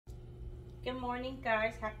Good morning,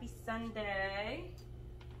 guys. Happy Sunday.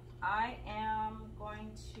 I am going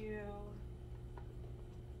to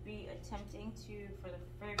be attempting to, for the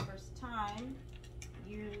very first time,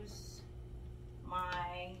 use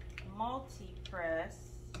my multi-press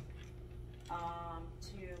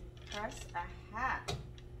to press a hat.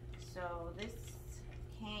 So this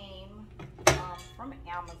came from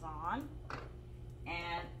Amazon,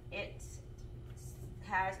 and it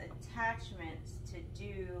has attachments to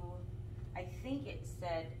do, I think it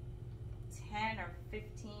said 10 or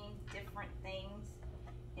 15 different things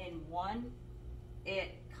in one.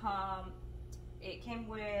 It came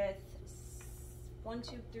with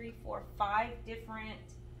 5 different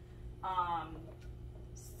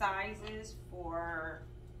sizes for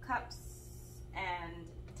cups and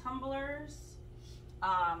tumblers.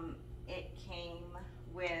 It came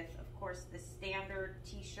with, of course, the standard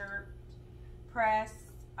t-shirt press.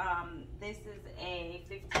 This is a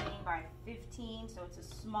 15 by 15, so it's a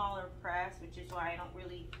smaller press, which is why I don't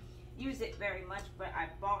really use it very much, but I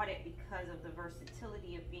bought it because of the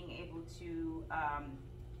versatility of being able to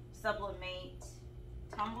sublimate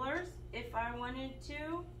tumblers if I wanted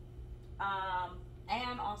to,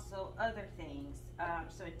 and also other things.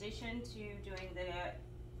 So in addition to doing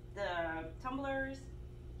the tumblers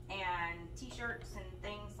and t-shirts and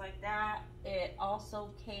things like that, it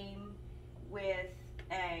also came with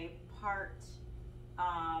a part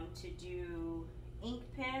to do ink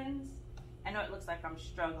pens. I know it looks like I'm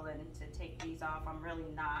struggling to take these off. I'm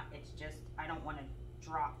really not. It's just I don't want to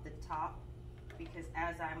drop the top, because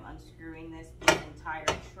as I'm unscrewing this entire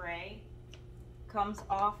tray comes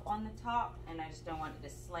off on the top, and I just don't want it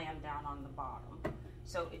to slam down on the bottom.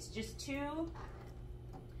 So it's just 2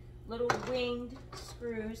 little winged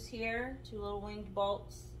screws here, 2 little winged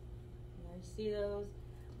bolts. You see those?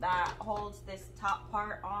 That holds this top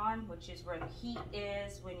part on, which is where the heat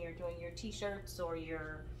is when you're doing your t-shirts or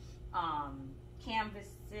your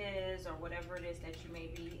canvases or whatever it is that you may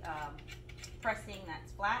be pressing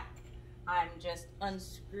that's flat. I'm just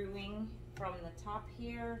unscrewing from the top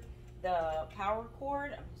here the power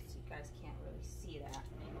cord. You guys can't really see that.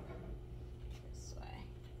 This way.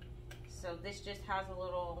 So this just has a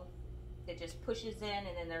little, it just pushes in,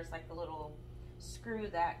 and then there's like a little screw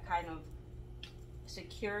that kind of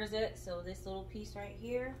secures it. So this little piece right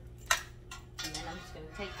here, and then I'm just going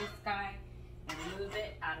to take this guy and move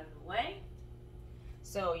it out of the way.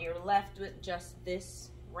 So you're left with just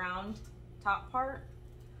this round top part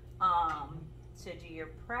to do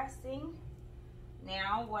your pressing.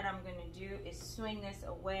 Now what I'm going to do is swing this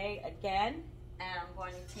away again, and I'm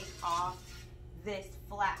going to take off this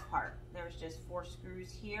flat part. There's just 4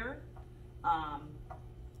 screws here,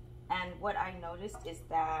 and what I noticed is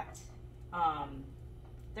that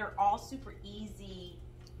they're all super easy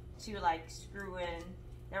to like screw in.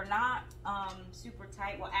 They're not super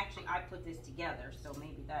tight. Well, actually I put this together, so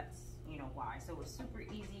maybe that's, you know, why. So it's super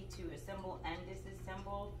easy to assemble and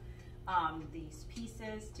disassemble these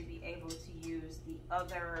pieces to be able to use the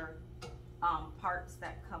other parts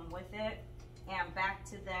that come with it. And back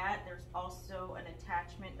to that, there's also an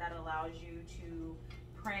attachment that allows you to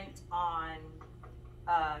print on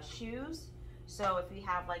shoes. So if you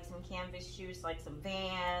have like some canvas shoes, like some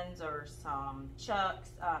Vans or some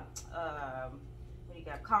Chucks, what do you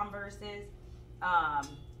got, Converses,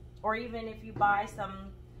 or even if you buy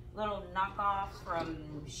some little knockoffs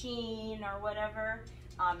from Shein or whatever,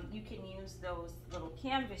 you can use those little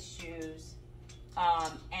canvas shoes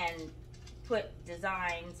and put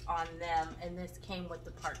designs on them, and this came with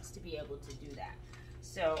the parts to be able to do that.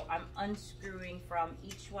 So I'm unscrewing from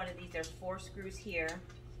each one of these. There's 4 screws here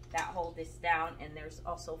that hold this down, and there's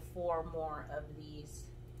also 4 more of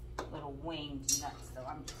these little winged nuts, so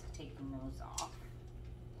I'm just taking those off.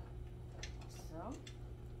 So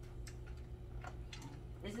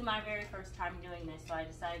this is my very first time doing this, so I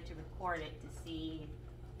decided to record it to see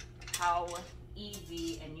how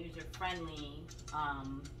easy and user-friendly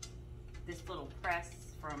this little press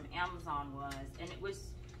from Amazon was, and it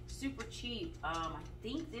was super cheap. I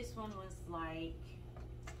think this one was like,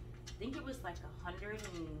 I think it was like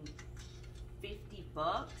 150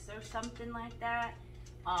 bucks or something like that.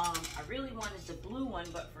 I really wanted the blue one,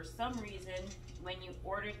 but for some reason, when you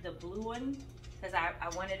ordered the blue one, because I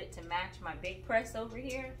wanted it to match my big press over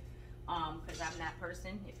here, because I'm that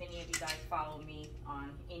person. If any of you guys follow me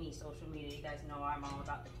on any social media, you guys know I'm all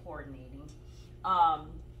about the coordinating.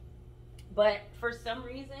 But for some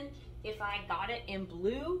reason, if I got it in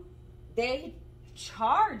blue, they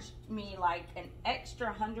charged me like an extra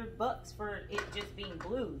 100 bucks for it just being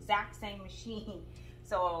blue, exact same machine.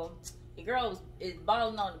 So your girl is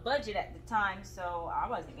balling on the budget at the time, so I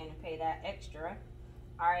wasn't gonna pay that extra.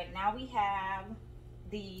 All right, now we have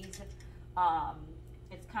these,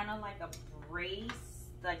 it's kind of like a brace,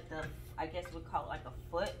 like the, I guess we'd call it like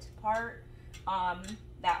a foot part,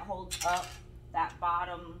 that holds up that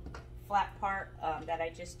bottom flat part that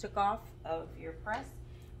I just took off of your press.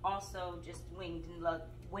 Also just winged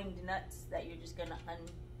nuts that you're just gonna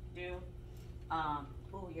undo.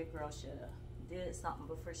 Oh, your girl should have did something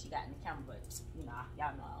before she got in the camera, but nah,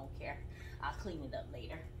 y'all know I don't care. I'll clean it up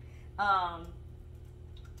later.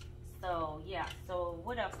 So yeah, so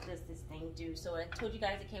what else does this thing do? So I told you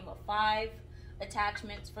guys it came with 5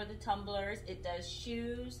 attachments for the tumblers. It does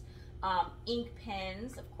shoes, ink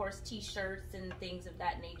pens, of course t-shirts and things of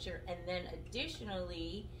that nature, and then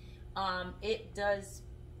additionally it does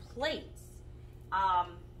plates.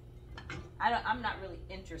 I'm not really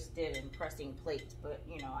interested in pressing plates, but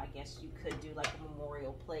you know, I guess you could do like a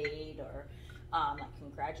memorial plate or like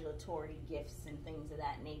congratulatory gifts and things of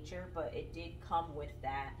that nature, but it did come with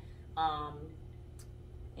that.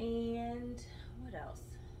 And what else?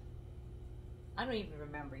 I don't even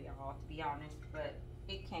remember, y'all, to be honest, but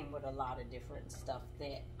it came with a lot of different stuff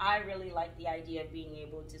that I really like the idea of being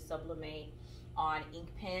able to sublimate on ink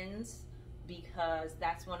pens, because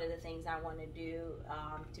that's one of the things I want to do,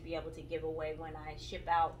 to be able to give away when I ship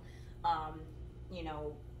out, you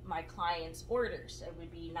know, my clients' orders. It would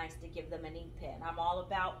be nice to give them an ink pen. I'm all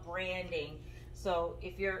about branding. So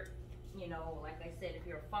if you're, you know, like I said, if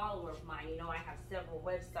you're a follower of mine, you know I have several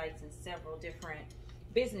websites and several different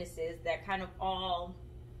businesses that kind of all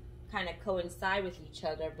kind of coincide with each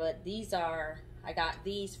other. But these are, I got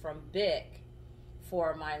these from Bic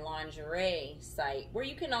for my lingerie site, where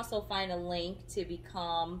you can also find a link to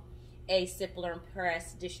become a Sipler and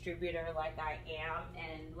Press distributor like I am,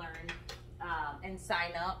 and learn and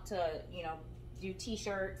sign up to, you know, do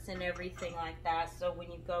t-shirts and everything like that. So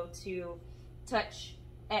when you go to Touch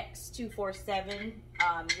X247,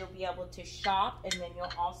 you'll be able to shop, and then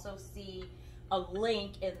you'll also see a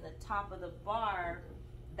link in the top of the bar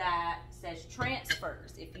that says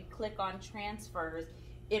transfers. If you click on transfers,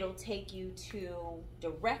 it'll take you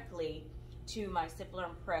directly to my Sipler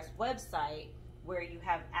and Press website, where you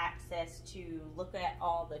have access to look at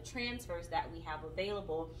all the transfers that we have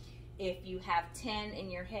available. If you have 10 in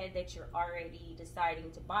your head that you're already deciding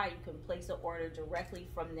to buy, you can place an order directly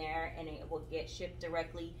from there and it will get shipped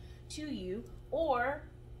directly to you. Or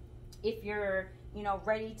if you're, you know,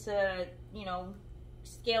 ready to, you know,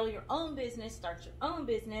 scale your own business, start your own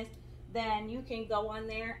business, then you can go on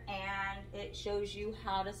there and it shows you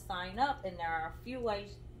how to sign up. And there are a few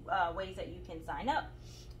ways that you can sign up.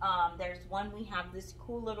 There's one, we have this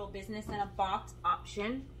cool little business in a box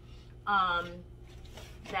option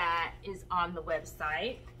that is on the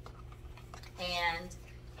website. And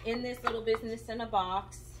in this little business in a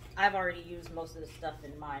box, I've already used most of the stuff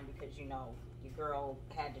in mine because, you know, your girl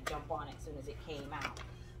had to jump on it as soon as it came out.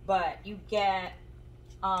 But you get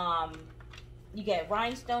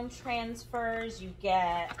rhinestone transfers, you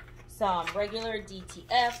get some regular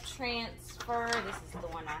DTF transfer. This is the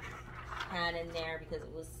one I had in there because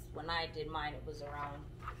it was, when I did mine, it was around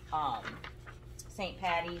St.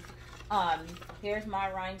 Patty's. Here's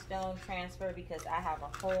my rhinestone transfer because I have a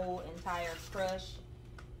whole entire crush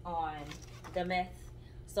on the meth.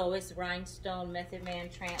 So it's rhinestone Method Man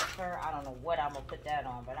transfer. I don't know what I'm gonna put that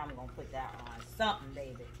on, but I'm gonna put that on something,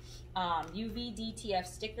 baby. UV DTF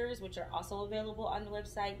stickers, which are also available on the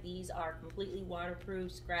website. These are completely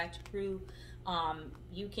waterproof, scratch proof.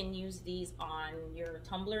 You can use these on your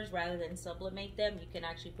tumblers rather than sublimate them. You can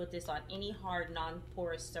actually put this on any hard,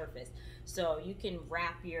 non-porous surface. So you can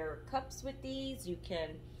wrap your cups with these. You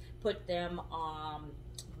can put them,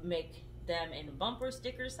 make them in bumper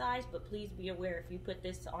sticker size, but please be aware, if you put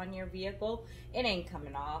this on your vehicle, it ain't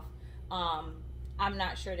coming off. I'm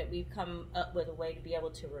not sure that we've come up with a way to be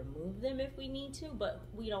able to remove them if we need to, but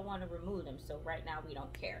we don't want to remove them, so right now we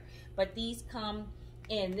don't care. But these come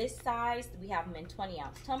in this size. We have them in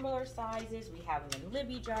 20-ounce tumbler sizes. We have them in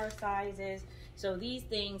Libby jar sizes. So these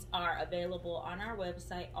things are available on our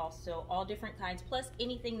website also, all different kinds. Plus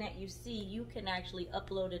anything that you see, you can actually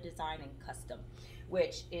upload a design and custom,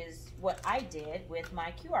 which is what I did with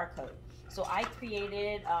my QR code. So I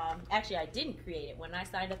created, actually I didn't create it. When I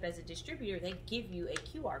signed up as a distributor, they give you a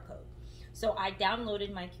QR code. So I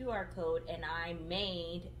downloaded my QR code and I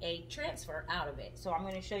made a transfer out of it. So I'm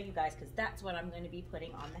going to show you guys because that's what I'm going to be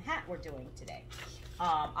putting on the hat we're doing today.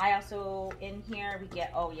 I also, in here, we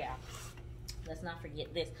get, oh yeah, let's not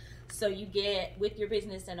forget this. So you get, with your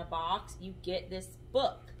business in a box, you get this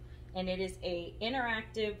book. And it is a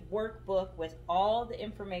interactive workbook with all the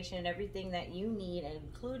information and everything that you need,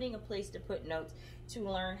 including a place to put notes to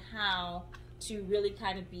learn how to really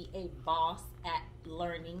kind of be a boss at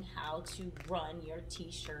learning how to run your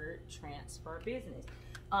t-shirt transfer business.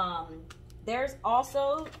 There's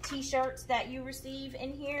also t-shirts that you receive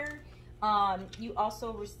in here. You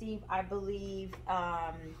also receive, I believe,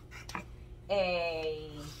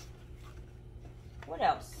 what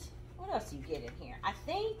else? What else you get in here? I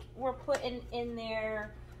think we're putting in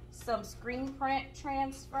there some screen print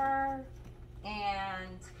transfer,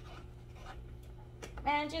 and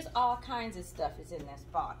man, just all kinds of stuff is in this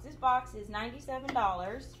box. This box is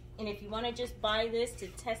 $97, and if you want to just buy this to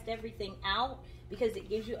test everything out, because it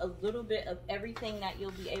gives you a little bit of everything that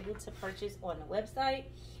you'll be able to purchase on the website,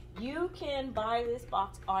 you can buy this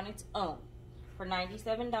box on its own for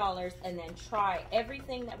 $97 and then try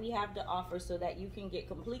everything that we have to offer so that you can get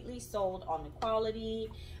completely sold on the quality,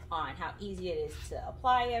 on how easy it is to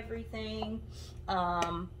apply everything,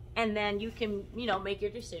 and then you can, you know, make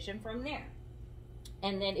your decision from there.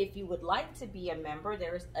 And then if you would like to be a member,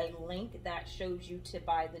 there's a link that shows you to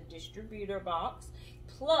buy the distributor box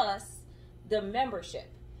plus the membership.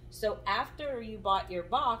 So after you bought your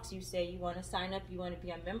box, you say you want to sign up, you want to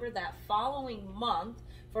be a member, that following month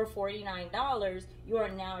for $49, you are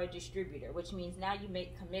now a distributor, which means now you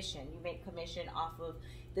make commission. You make commission off of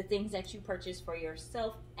the things that you purchase for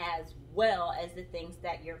yourself as well as the things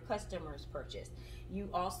that your customers purchase. You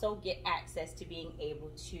also get access to being able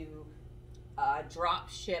to drop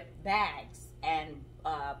ship bags and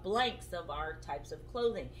blanks of our types of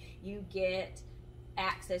clothing. You get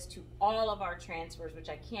access to all of our transfers, which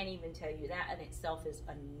I can't even tell you, that in itself is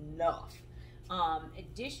enough.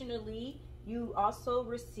 Additionally, you also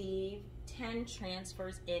receive 10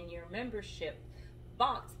 transfers in your membership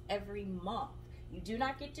box every month. You do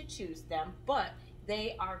not get to choose them, but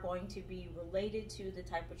they are going to be related to the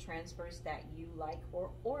type of transfers that you like or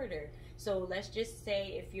order. So let's just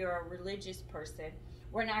say if you're a religious person,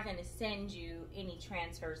 we're not going to send you any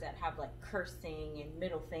transfers that have like cursing and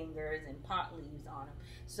middle fingers and pot leaves on them.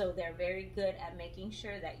 So they're very good at making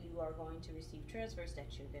sure that you are going to receive transfers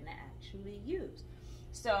that you're going to actually use.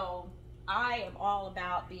 So I am all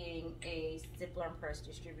about being a Ziplar and Press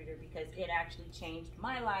distributor because it actually changed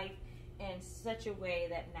my life in such a way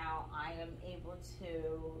that now I am able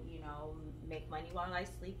to, you know, make money while I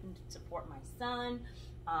sleep and support my son.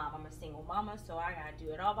 I'm a single mama, so I gotta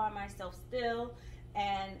do it all by myself still.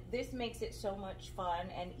 And this makes it so much fun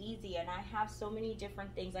and easy. And I have so many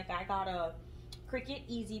different things. Like I got a Cricut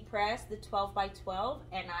Easy Press, the 12x12,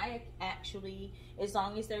 and I actually, as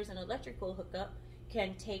long as there's an electrical hookup,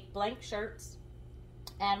 can take blank shirts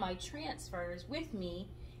and my transfers with me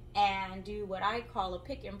and do what I call a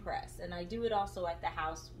pick and press. And I do it also at the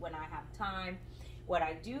house when I have time. What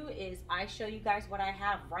I do is I show you guys what I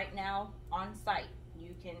have right now on site.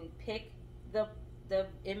 You can pick the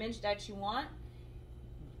image that you want.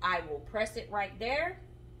 I will press it right there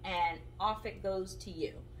and off it goes to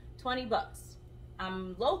you. 20 bucks.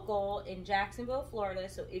 I'm local in Jacksonville, Florida,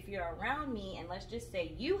 so if you're around me and let's just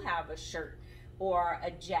say you have a shirt or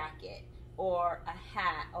a jacket or a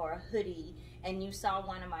hat or a hoodie and you saw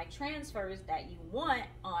one of my transfers that you want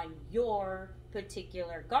on your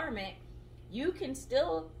particular garment, you can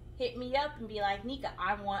still hit me up and be like, Nika,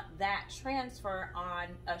 I want that transfer on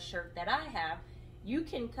a shirt that I have. You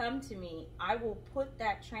can come to me, I will put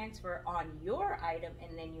that transfer on your item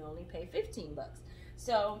and then you only pay 15 bucks.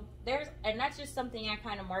 So and that's just something I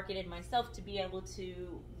kind of marketed myself to be able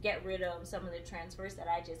to get rid of some of the transfers that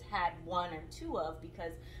I just had one or two of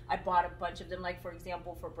because I bought a bunch of them. Like for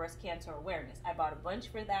example, for breast cancer awareness, I bought a bunch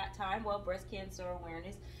for that time. Well, breast cancer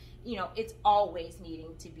awareness, you know, it's always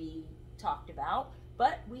needing to be talked about,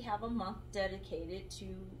 but we have a month dedicated to,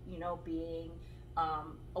 you know, being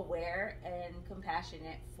aware and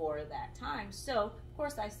compassionate for that time. So of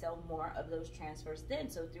course I sell more of those transfers then.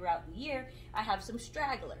 So throughout the year I have some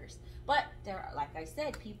stragglers, but there are, like I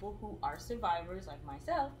said, people who are survivors like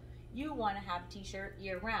myself. You want to have t-shirt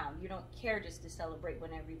year round. You don't care just to celebrate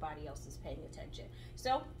when everybody else is paying attention.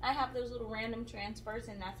 So I have those little random transfers,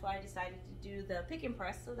 and that's why I decided to do the pick and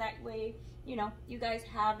press, so that way, you know, you guys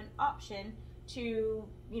have an option to,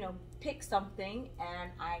 you know, pick something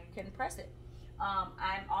and I can press it.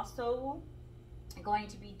 I'm also going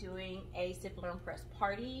to be doing a Ziplar and Press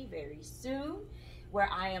party very soon where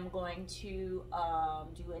I am going to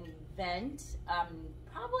do an event. I'm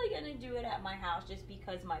probably going to do it at my house just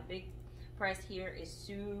because my big press here is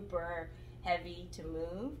super heavy to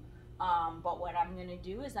move. But what I'm going to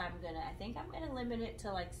do is I think I'm going to limit it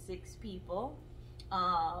to like 6 people.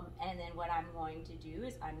 And then what I'm going to do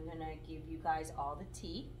is I'm going to give you guys all the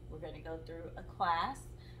tea. We're going to go through a class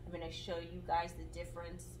I'm going to show you guys the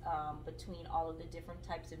difference between all of the different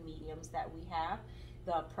types of mediums that we have,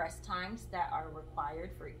 the press times that are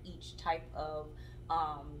required for each type of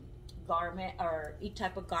garment, or each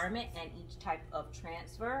type of garment and each type of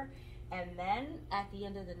transfer. And then at the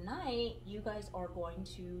end of the night, you guys are going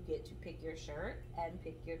to get to pick your shirt and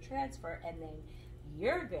pick your transfer, and then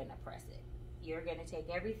you're gonna press it. You're gonna take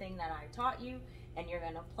everything that I taught you and you're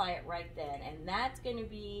gonna apply it right then. And that's gonna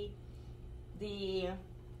be the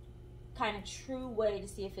kind of true way to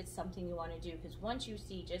see if it's something you want to do, because once you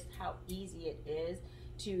see just how easy it is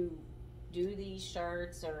to do these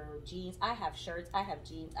shirts or jeans. I have shirts, I have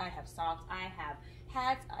jeans, I have socks, I have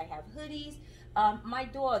hats, I have hoodies. My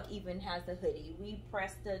dog even has a hoodie. We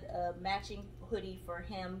pressed a matching hoodie for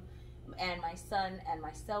him and my son and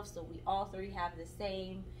myself, so we all three have the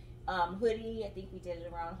same hoodie. I think we did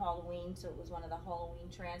it around Halloween, so it was one of the Halloween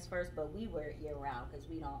transfers, but we wear it year round because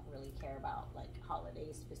we don't really care about like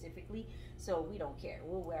holidays specifically, so we don't care.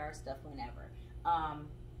 We'll wear our stuff whenever.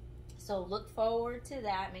 So look forward to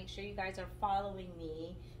that. Make sure you guys are following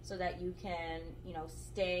me so that you can, you know,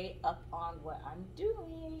 stay up on what I'm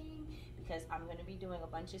doing, because I'm going to be doing a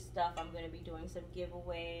bunch of stuff. I'm going to be doing some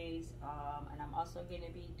giveaways, and I'm also going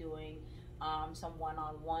to be doing some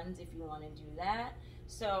one-on-ones if you want to do that.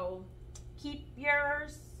 So keep your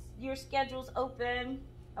schedules open.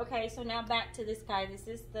 Okay, so now back to this guy. This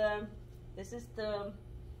is the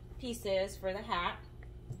pieces for the hat.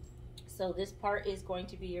 So this part is going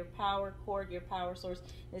to be your power cord, your power source.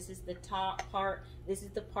 This is the top part. This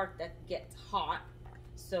is the part that gets hot.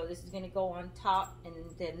 So this is going to go on top, and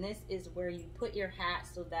then this is where you put your hat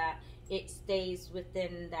so that it stays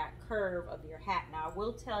within that curve of your hat. Now I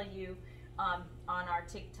will tell you, on our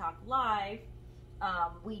TikTok live,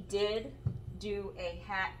 we did do a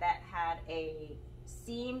hat that had a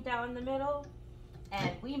seam down the middle,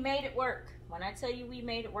 and we made it work. When I tell you we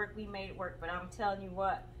made it work, we made it work. But I'm telling you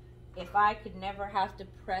what, if I could never have to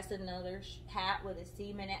press another hat with a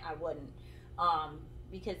seam in it, I wouldn't.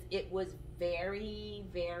 Because it was very,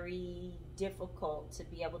 very difficult to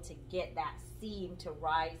be able to get that seam to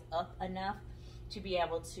rise up enough to be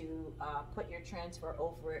able to put your transfer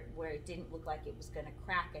over it where it didn't look like it was going to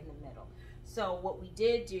crack in the middle. So what we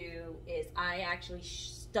did do is I actually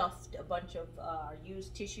stuffed a bunch of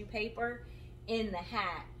used tissue paper in the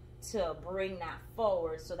hat to bring that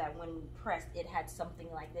forward so that when we pressed, it had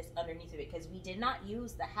something like this underneath of it, because we did not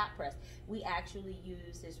use the hat press. We actually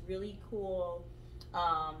used this really cool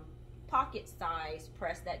pocket size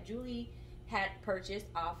press that Julie had purchased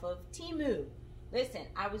off of Temu. Listen,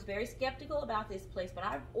 I was very skeptical about this place, but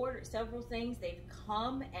I've ordered several things. They've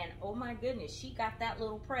come, and oh my goodness, she got that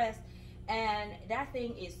little press, and that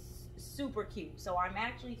thing is super cute. So I'm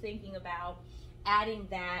actually thinking about adding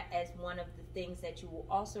that as one of the things that you will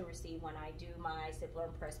also receive when I do my Sip Learn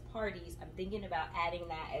Press parties. I'm thinking about adding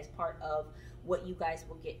that as part of what you guys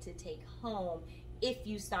will get to take home. If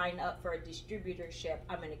you sign up for a distributorship,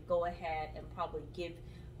 I'm going to go ahead and probably give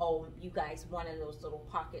you guys one of those little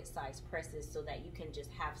pocket size presses so that you can just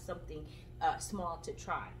have something small to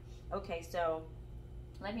try. Okay, so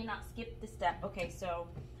let me not skip the step. Okay, so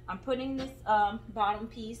I'm putting this bottom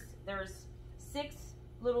piece. There's 6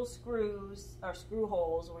 little screws or screw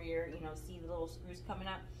holes where you're, you know, see the little screws coming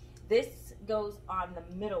up. This goes on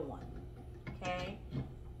the middle one, okay?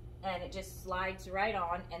 And it just slides right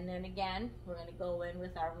on. And then again, we're going to go in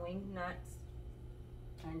with our wing nuts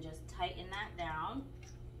and just tighten that down.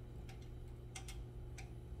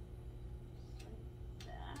 Just like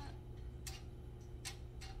that.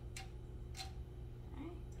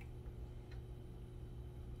 Okay.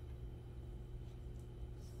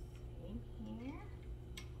 Same here.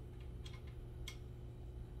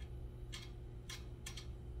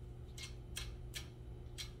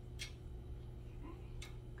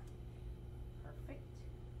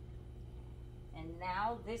 And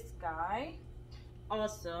now this guy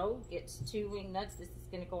also gets 2 wing nuts. This is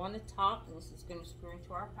going to go on the top, and this is going to screw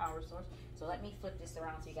into our power source. So let me flip this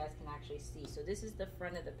around so you guys can actually see. So this is the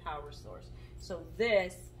front of the power source. So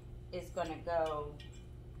this is going to go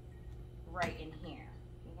right in here.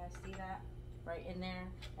 You guys see that? Right in there.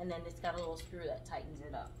 And then it's got a little screw that tightens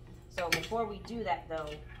it up. So before we do that though,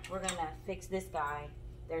 we're going to fix this guy.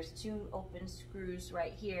 There's 2 open screws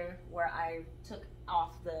right here where I took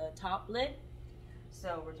off the top lid.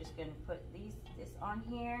 So we're just going to put this on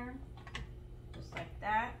here, just like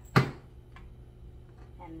that.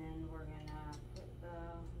 And then we're going to put the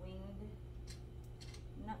winged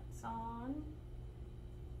nuts on.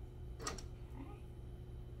 Okay.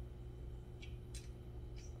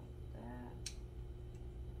 Just like that.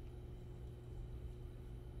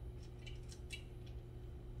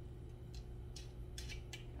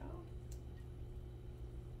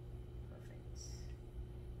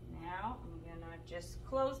 just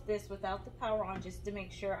close this without the power on just to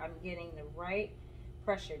make sure I'm getting the right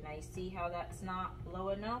pressure. Now you see how that's not low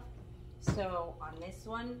enough? So on this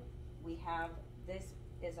one, we have, this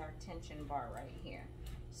is our tension bar right here.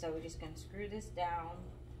 So we're just gonna screw this down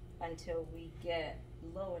until we get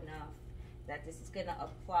low enough that this is gonna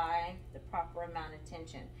apply the proper amount of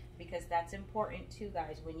tension, because that's important too,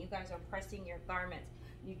 guys. When you guys are pressing your garments,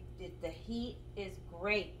 the heat is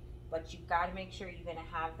great, but you gotta make sure you're gonna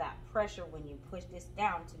have that pressure when you push this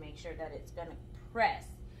down to make sure that it's gonna press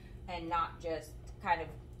and not just kind of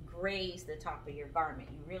graze the top of your garment.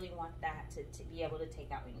 You really want that to be able to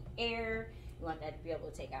take out any air. You want that to be able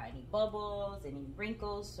to take out any bubbles, any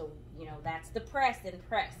wrinkles. So, you know, that's the press and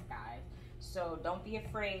press, guys. So don't be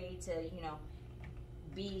afraid to, you know,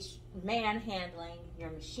 be manhandling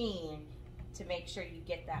your machine to make sure you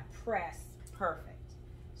get that press perfect.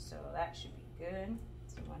 So that should be good.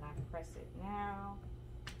 So when I press it now,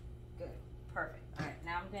 good, perfect. All right,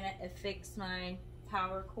 now I'm gonna affix my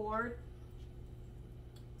power cord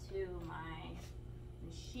to my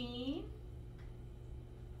machine.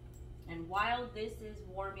 And while this is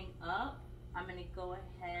warming up, I'm gonna go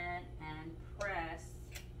ahead and press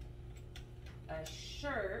a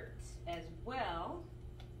shirt as well,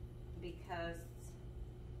 because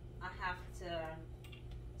I have to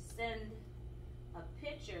send a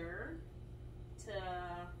picture to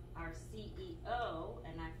our CEO,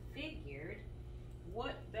 and I figured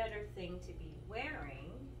what better thing to be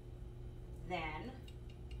wearing than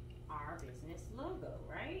our business logo,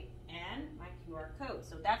 right? And my QR code.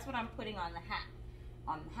 So that's what I'm putting on the hat.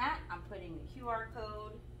 On the hat, I'm putting the QR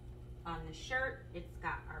code. On the shirt, it's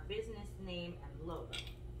got our business name and logo.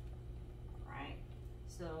 All right.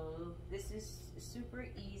 So this is super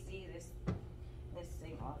easy. This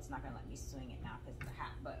thing, well, it's not gonna let me swing it now because of the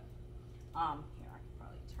hat, but here, I can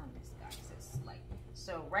probably turn this guy because it's light.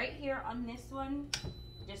 So right here on this one,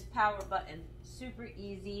 just power button, super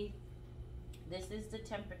easy. This is the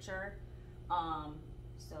temperature.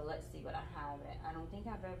 So let's see what I have it. I don't think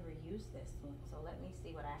I've ever used this one, so let me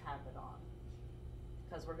see what I have it on.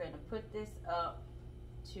 Because we're going to put this up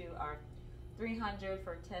to our 300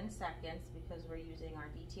 for 10 seconds because we're using our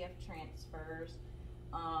DTF transfers.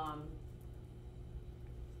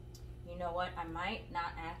 You know what? I might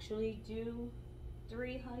not actually do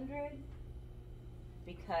 300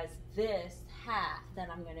 because this hat that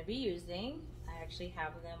I'm going to be using, I actually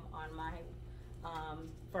have them on my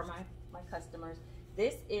for my customers.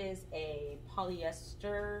 This is a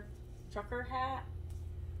polyester trucker hat,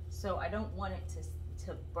 so I don't want it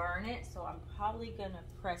to burn it, so I'm probably gonna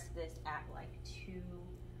press this at like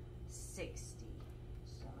 260.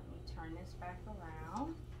 So let me turn this back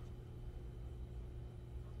around.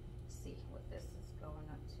 See what this is going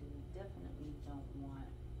up to. We definitely don't want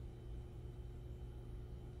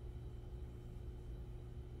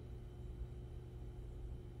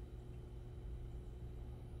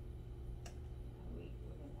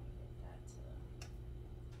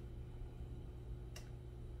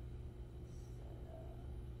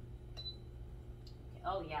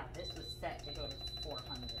oh yeah, this was set to go to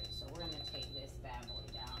 400, so we're gonna take this bad boy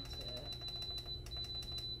down to,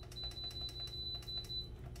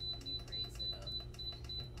 let me raise it up.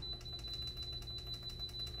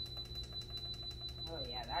 Oh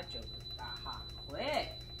yeah, that joker got hot quick.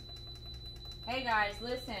 Hey guys,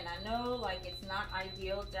 listen, I know like it's not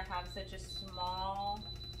ideal to have such a small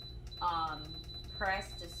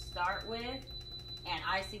press to start with, and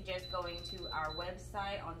I suggest going to our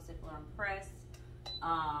website on Siflorn Press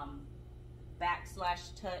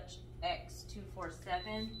 /touch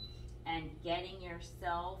X247 and getting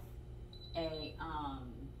yourself a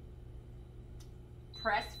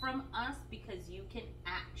press from us, because you can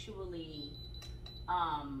actually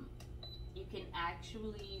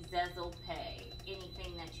Zezzle pay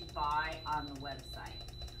anything that you buy on the website.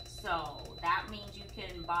 So that means you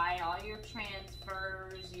can buy all your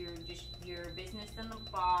transfers, your business in the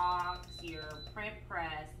box, your print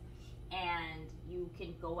press, and you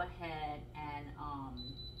can go ahead and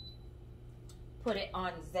put it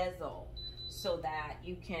on Zezzle so that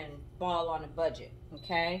you can ball on a budget,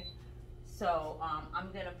 okay? So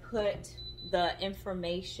I'm gonna put the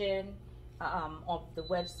information of the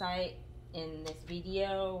website in this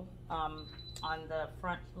video on the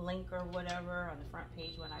front link or whatever, on the front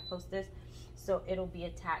page when I post this, so it'll be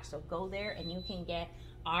attached. So go there and you can get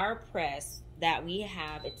our press that we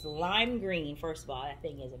have. It's lime green. First of all, that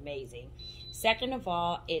thing is amazing. Second of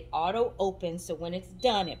all, it auto opens, so when it's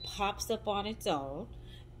done, it pops up on its own.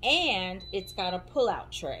 and it's got a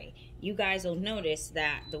pull-out tray. You guys will notice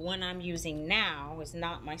that the one I'm using now is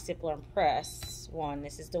not my Sipler and Press one.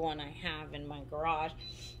 This is the one I have in my garage.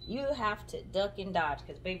 You have to duck and dodge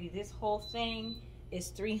because, baby, this whole thing is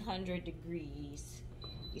 300 degrees.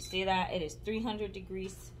 You see that? It is 300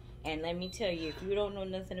 degrees. And let me tell you, if you don't know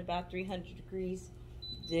nothing about 300 degrees,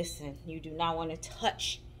 listen, you do not want to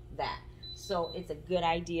touch that. So it's a good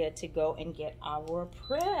idea to go and get our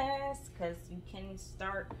press because you can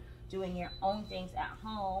start doing your own things at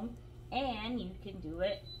home, and you can do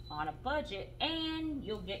it on a budget, and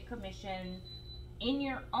you'll get commission in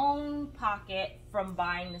your own pocket from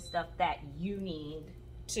buying the stuff that you need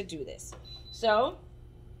to do this. So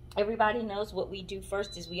everybody knows what we do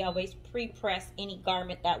first is we always pre-press any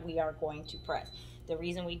garment that we are going to press. The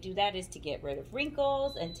reason we do that is to get rid of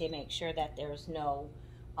wrinkles and to make sure that there's no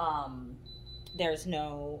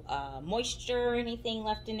moisture or anything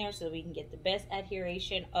left in there, so that we can get the best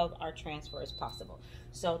adheration of our transfer as possible.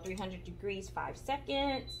 So 300 degrees, 5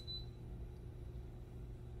 seconds.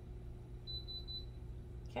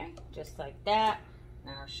 Okay, just like that.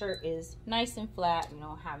 Now our shirt is nice and flat. We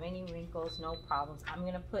don't have any wrinkles, no problems. I'm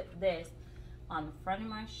gonna put this on the front of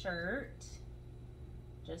my shirt,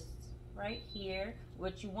 just right here.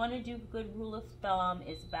 What you want to do, good rule of thumb,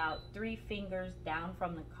 is about 3 fingers down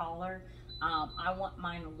from the collar. I want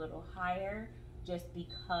mine a little higher just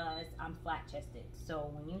because I'm flat chested. So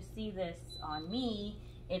when you see this on me,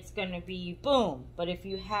 it's going to be boom. But if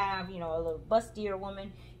you have, you know, a little bustier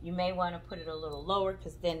woman, you may want to put it a little lower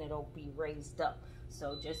because then it'll be raised up.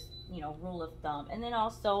 So just, you know, rule of thumb. And then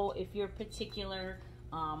also, if you're particular,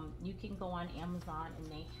 you can go on Amazon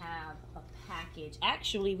and they have a package.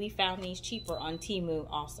 Actually, we found these cheaper on Temu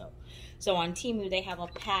also. So on Temu, they have a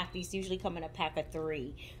pack. These usually come in a pack of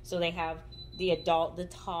 3. So they have the adult, the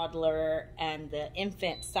toddler, and the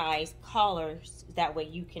infant size collars. That way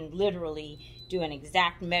you can literally do an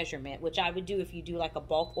exact measurement, which I would do if you do like a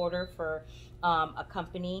bulk order for a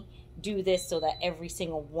company. Do this so that every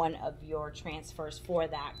single one of your transfers for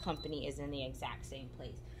that company is in the exact same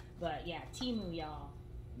place. But yeah, Temu, y'all,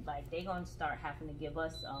 like, they gonna start having to give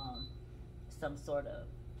us some sort of,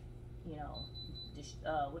 you know,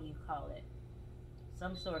 what do you call it?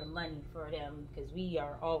 Some sort of money for them, because we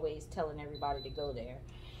are always telling everybody to go there.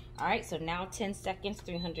 All right, so now 10 seconds,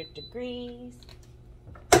 300 degrees.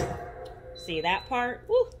 See that part?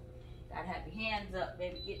 Woo! Gotta have your hands up,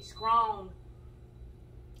 baby. Get strong.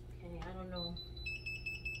 Okay, I don't know.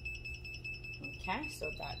 Okay, so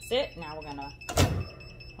that's it. Now we're gonna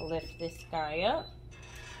lift this guy up.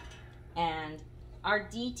 And our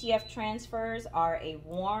DTF transfers are a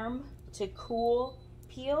warm to cool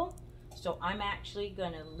peel. So I'm actually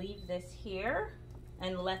gonna leave this here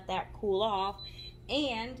and let that cool off.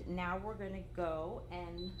 And now we're gonna go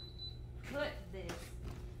and put this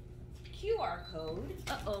QR code.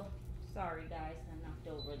 Uh-oh, sorry guys, I knocked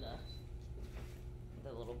over the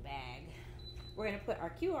little bag. We're gonna put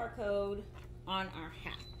our QR code on our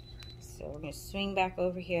hat. So we're gonna swing back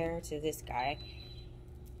over here to this guy.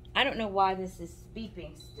 I don't know why this is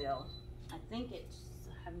beeping still. I think it's,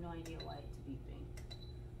 I have no idea why it's beeping.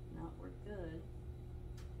 No, we're good.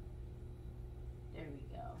 There we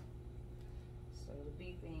go. So the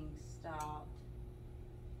beeping stopped.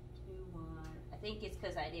 2, 1. I think it's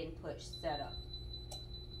because I didn't push setup.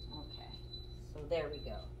 Okay, so there we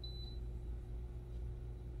go.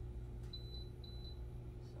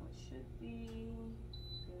 So it should be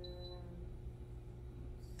good. Let's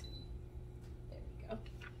see. There we go.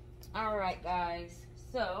 All right, guys.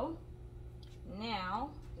 So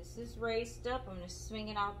now this is raised up. I'm going to swing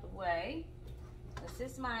it out the way.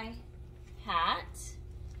 This is my hat,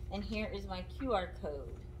 and here is my QR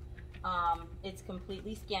code. It's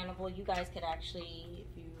completely scannable. You guys could actually,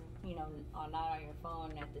 if you know, are not on your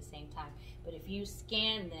phone at the same time, but if you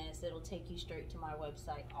scan this, it'll take you straight to my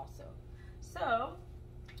website also. So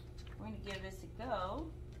we're going to give this a go.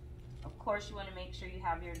 Of course, you want to make sure you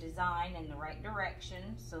have your design in the right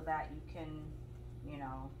direction so that you can, you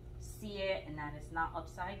know, see it and that it's not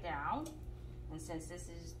upside down. And since this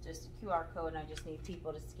is just a QR code and I just need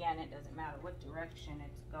people to scan it, doesn't matter what direction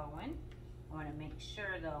it's going. I want to make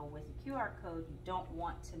sure though, with the QR code, you don't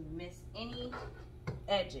want to miss any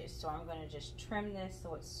edges. So I'm going to just trim this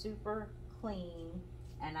so it's super clean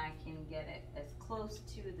and I can get it as close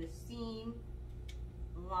to the seam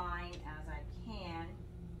line as I can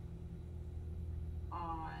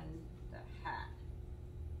on the hat.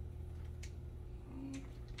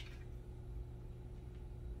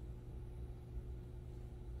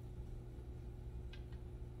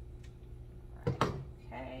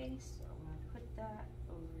 Okay, so I'm going to put that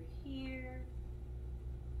over here.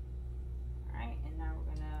 Alright, and now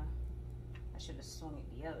we're going to should have swung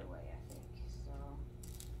it the other way, I think. So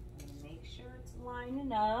I'm gonna make sure it's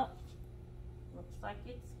lining up. Looks like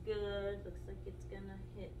it's good. Looks like it's gonna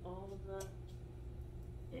hit all of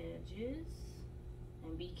the edges.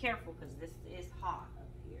 And be careful because this is hot up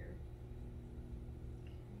here.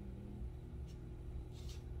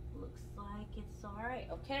 Okay. Looks like it's all right.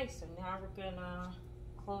 Okay, so now we're gonna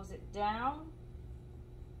close it down.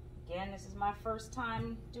 Again, this is my first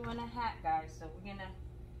time doing a hat, guys, so we're gonna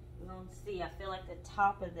see. I feel like the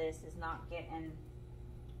top of this is not getting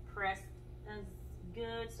pressed as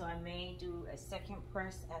good, so I may do a second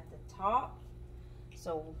press at the top.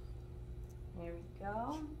 So there we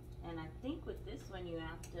go. And I think with this one you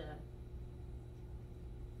have to,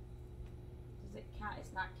 does it count?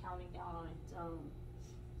 It's not counting down on its own.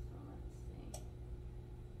 So let's see.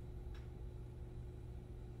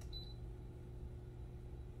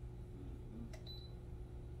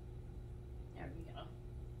 There we go.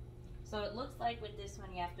 So it looks like with this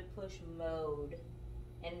one you have to push mode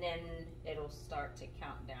and then it'll start to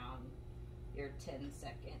count down your 10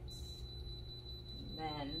 seconds. And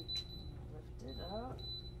then lift it up.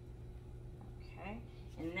 Okay.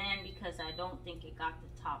 And then because I don't think it got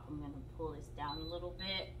the top, I'm going to pull this down a little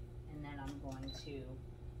bit and then I'm going to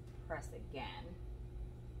press again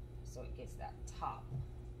so it gets that top.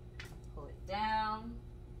 Pull it down,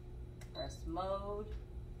 press mode,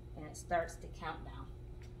 and it starts to count down.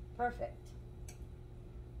 Perfect.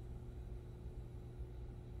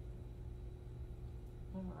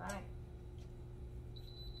 All right.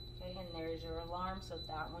 Okay, and there's your alarm, so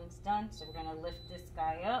that one's done. So we're gonna lift this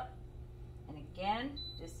guy up. And again,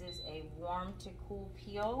 this is a warm to cool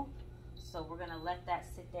peel. So we're gonna let that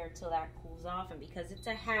sit there till that cools off. And because it's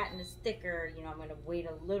a hat and a sticker, you know, I'm gonna wait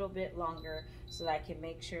a little bit longer so that I can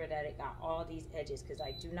make sure that it got all these edges, because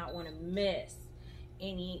I do not wanna miss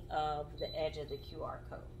any of the edge of the QR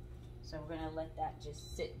code. So we're gonna let that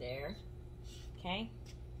just sit there, okay?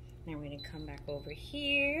 Then we're gonna come back over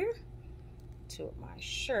here to my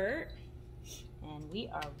shirt, and we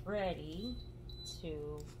are ready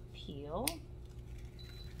to peel.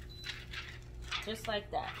 Just like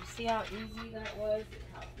that. You see how easy that was?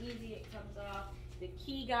 How easy it comes off. The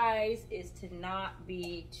key, guys, is to not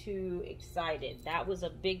be too excited. That was a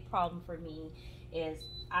big problem for me, is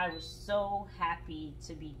I was so happy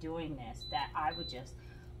to be doing this that I would just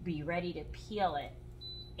be ready to peel it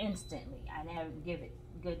instantly. I never give it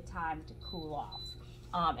good time to cool off.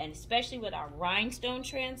 And especially with our rhinestone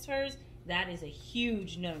transfers, that is a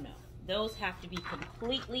huge no-no. Those have to be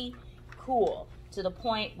completely cool to the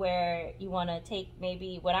point where you want to take,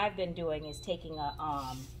 maybe what I've been doing is taking like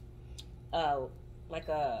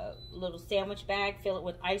a little sandwich bag, fill it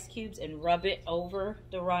with ice cubes and rub it over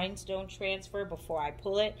the rhinestone transfer before I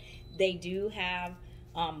pull it. They do have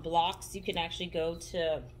blocks. You can actually go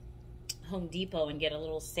to Home Depot and get a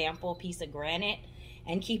little sample piece of granite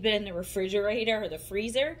and keep it in the refrigerator or the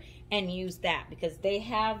freezer and use that, because they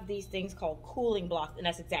have these things called cooling blocks, and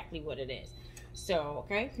that's exactly what it is. So,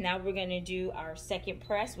 okay, now we're going to do our second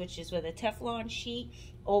press, which is with a Teflon sheet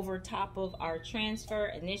over top of our transfer,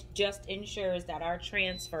 and this just ensures that our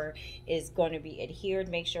transfer is going to be adhered.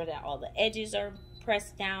 Make sure that all the edges are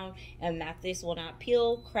pressed down and that this will not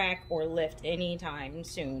peel, crack, or lift anytime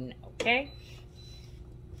soon, okay?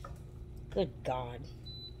 Good God.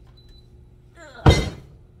 Ugh.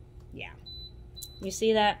 Yeah. You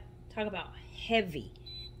see that? Talk about heavy.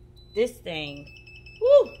 This thing,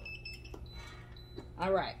 woo!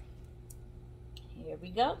 All right. Here we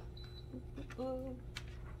go.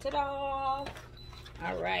 Ta-da!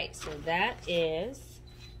 All right, so that is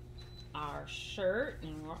our shirt,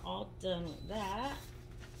 and we're all done with that.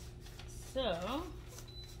 So,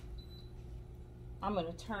 I'm going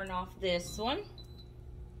to turn off this one.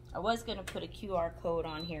 I was going to put a QR code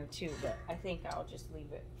on here too, but I think I'll just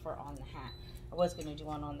leave it for on the hat. I was going to do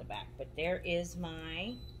one on the back, but there is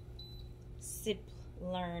my Sip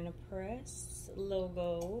Learn Press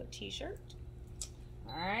logo t-shirt.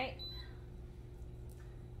 All right.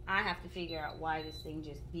 I have to figure out why this thing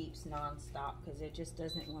just beeps nonstop, because it just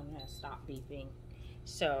doesn't want to stop beeping.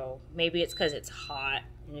 So maybe it's because it's hot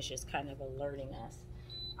and it's just kind of alerting us.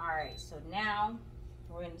 All right, so now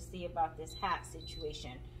we're going to see about this hat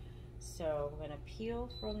situation. So we're going to peel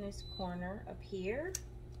from this corner up here,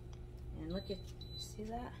 and look at, see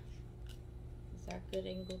that? Is that a good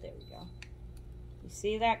angle? There we go. You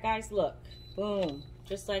see that, guys? Look, boom,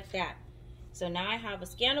 just like that. So now I have a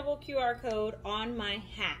scannable QR code on my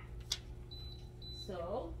hat.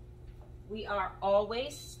 So we are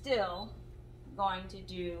always still going to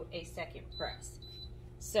do a second press.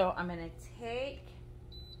 So I'm going to take,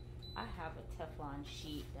 I have a Teflon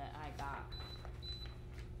sheet that I got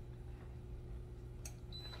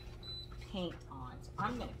paint on. So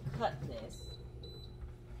I'm going to cut this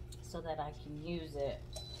so that I can use it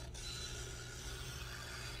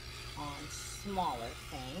on smaller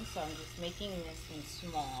things. So I'm just making this in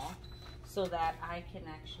small so that I can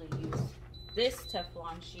actually use this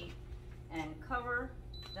Teflon sheet and cover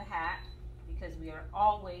the hat, because we are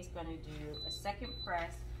always going to do a second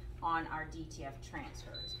press on our DTF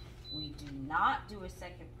transfers. We do not do a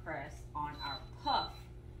second press on our puff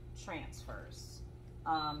transfers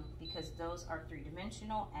because those are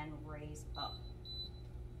 3-dimensional and raise up.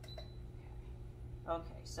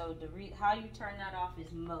 Okay, so how you turn that off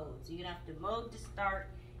is mode. So you have to mode to start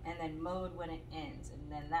and then mode when it ends,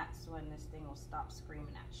 and then that's when this thing will stop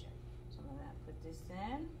screaming at you. So I'm gonna put this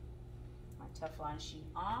in, my Teflon sheet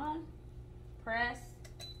on, press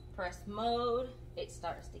mode, it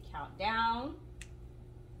starts to count down.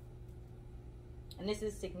 And this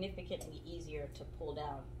is significantly easier to pull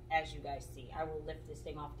down, as you guys see. I will lift this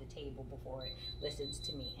thing off the table before it listens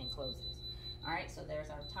to me and closes. All right, so there's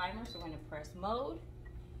our timer. So we're gonna press mode,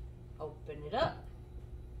 open it up,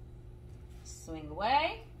 swing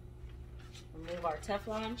away, remove our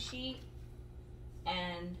Teflon sheet,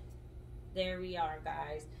 and there we are,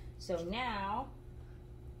 guys. So now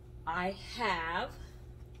I have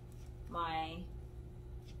my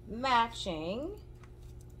matching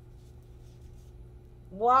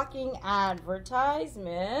walking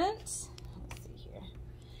advertisement, let's see here,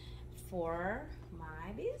 for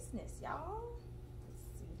my business, y'all. Let's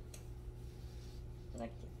see. Look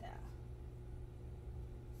at that.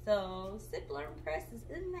 So Sipler and Press is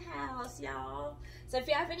in the house, y'all. So if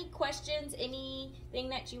you have any questions, anything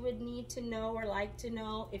that you would need to know or like to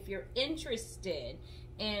know, if you're interested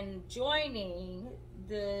in joining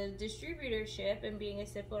the distributorship and being a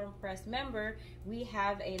Sipler and Press member, we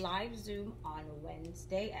have a live Zoom on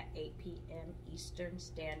Wednesday at 8 p.m. Eastern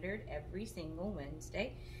Standard every single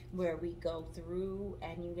Wednesday, where we go through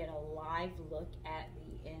and you get a live look at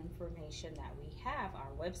the information that we have,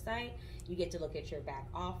 our website. You get to look at your back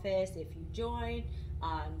office. If you join,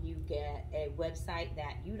 you get a website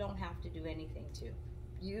that you don't have to do anything to.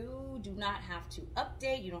 You do not have to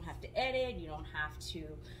update, you don't have to edit, you don't have to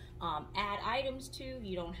add items to,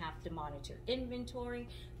 you don't have to monitor inventory,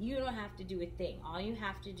 you don't have to do a thing. All you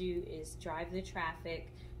have to do is drive the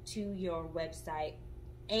traffic to your website,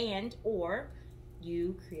 and or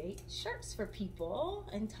you create shirts for people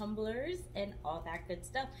and tumblers and all that good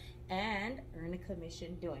stuff, and earn a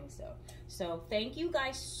commission doing so. So thank you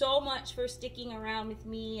guys so much for sticking around with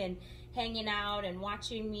me and hanging out and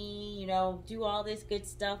watching me, you know, do all this good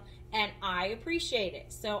stuff, and I appreciate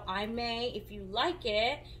it. So I may, if you like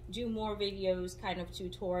it, do more videos, kind of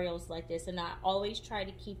tutorials like this, and I always try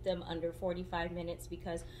to keep them under 45 minutes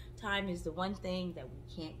because time is the one thing that we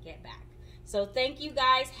can't get back. So thank you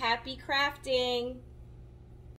guys. Happy crafting.